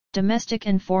Domestic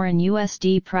and foreign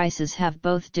USD prices have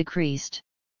both decreased.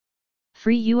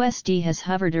 Free USD has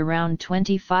hovered around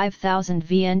 25,000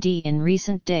 VND in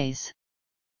recent days.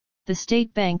 The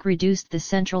State Bank reduced the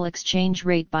central exchange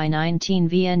rate by 19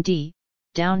 VND,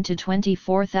 down to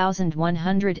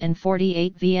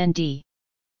 24,148 VND.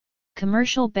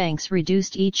 Commercial banks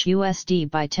reduced each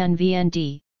USD by 10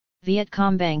 VND.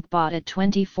 Vietcombank bought at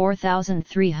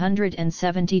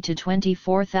 24,370 to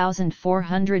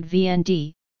 24,400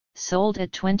 VND, sold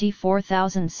at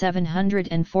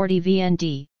 24,740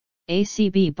 VND.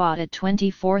 ACB bought at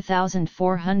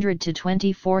 24,400 to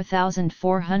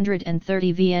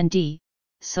 24,430 VND,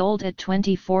 sold at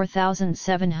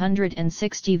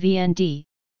 24,760 VND.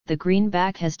 The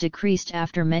greenback has decreased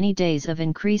after many days of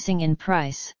increasing in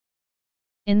price.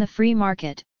 In the free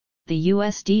market, the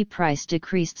USD price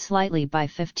decreased slightly by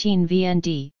 15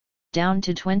 VND, down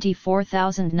to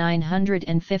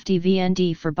 24,950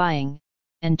 VND for buying,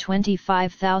 and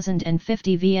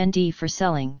 25,050 VND for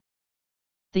selling.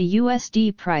 The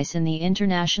USD price in the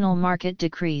international market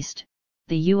decreased.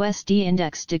 The USD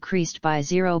index decreased by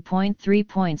 0.3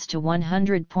 points to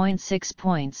 100.6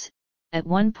 points, at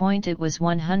one point it was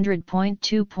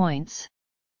 100.2 points.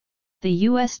 The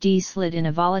USD slid in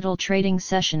a volatile trading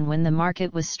session when the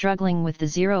market was struggling with the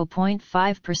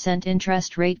 0.5%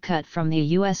 interest rate cut from the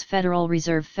U.S. Federal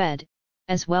Reserve Fed,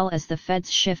 as well as the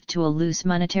Fed's shift to a loose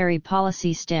monetary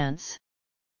policy stance.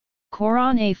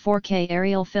 Quran a 4K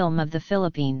aerial film of the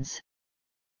Philippines.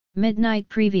 Midnight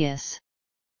previous.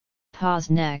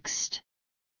 Pause next.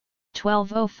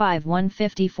 12:05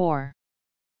 154.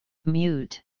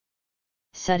 Mute.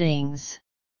 Settings.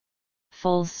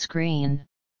 Full screen.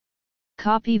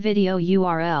 Copy video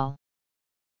URL.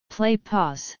 Play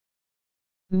pause.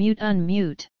 Mute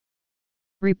unmute.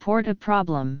 Report a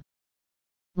problem.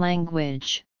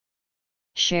 Language.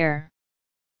 Share.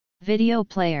 Video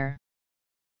player.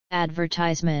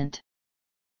 Advertisement.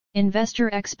 Investor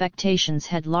expectations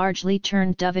had largely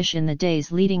turned dovish in the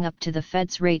days leading up to the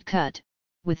Fed's rate cut,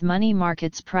 with money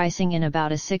markets pricing in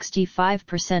about a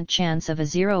 65% chance of a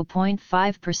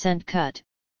 0.5% cut,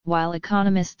 while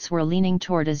economists were leaning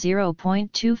toward a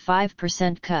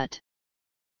 0.25% cut.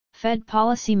 Fed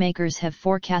policymakers have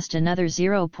forecast another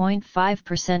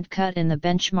 0.5% cut in the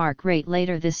benchmark rate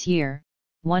later this year,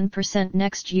 1%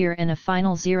 next year and a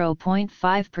final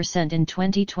 0.5% in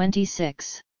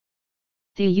 2026.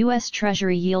 The U.S.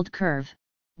 Treasury yield curve,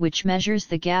 which measures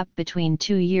the gap between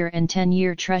 2-year and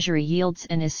 10-year Treasury yields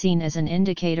and is seen as an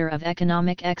indicator of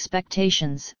economic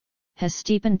expectations, has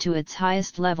steepened to its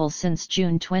highest level since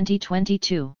June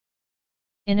 2022.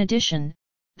 In addition,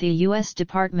 the U.S.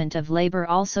 Department of Labor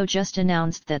also just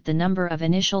announced that the number of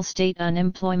initial state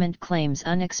unemployment claims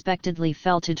unexpectedly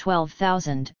fell to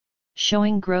 12,000,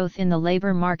 showing growth in the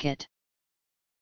labor market.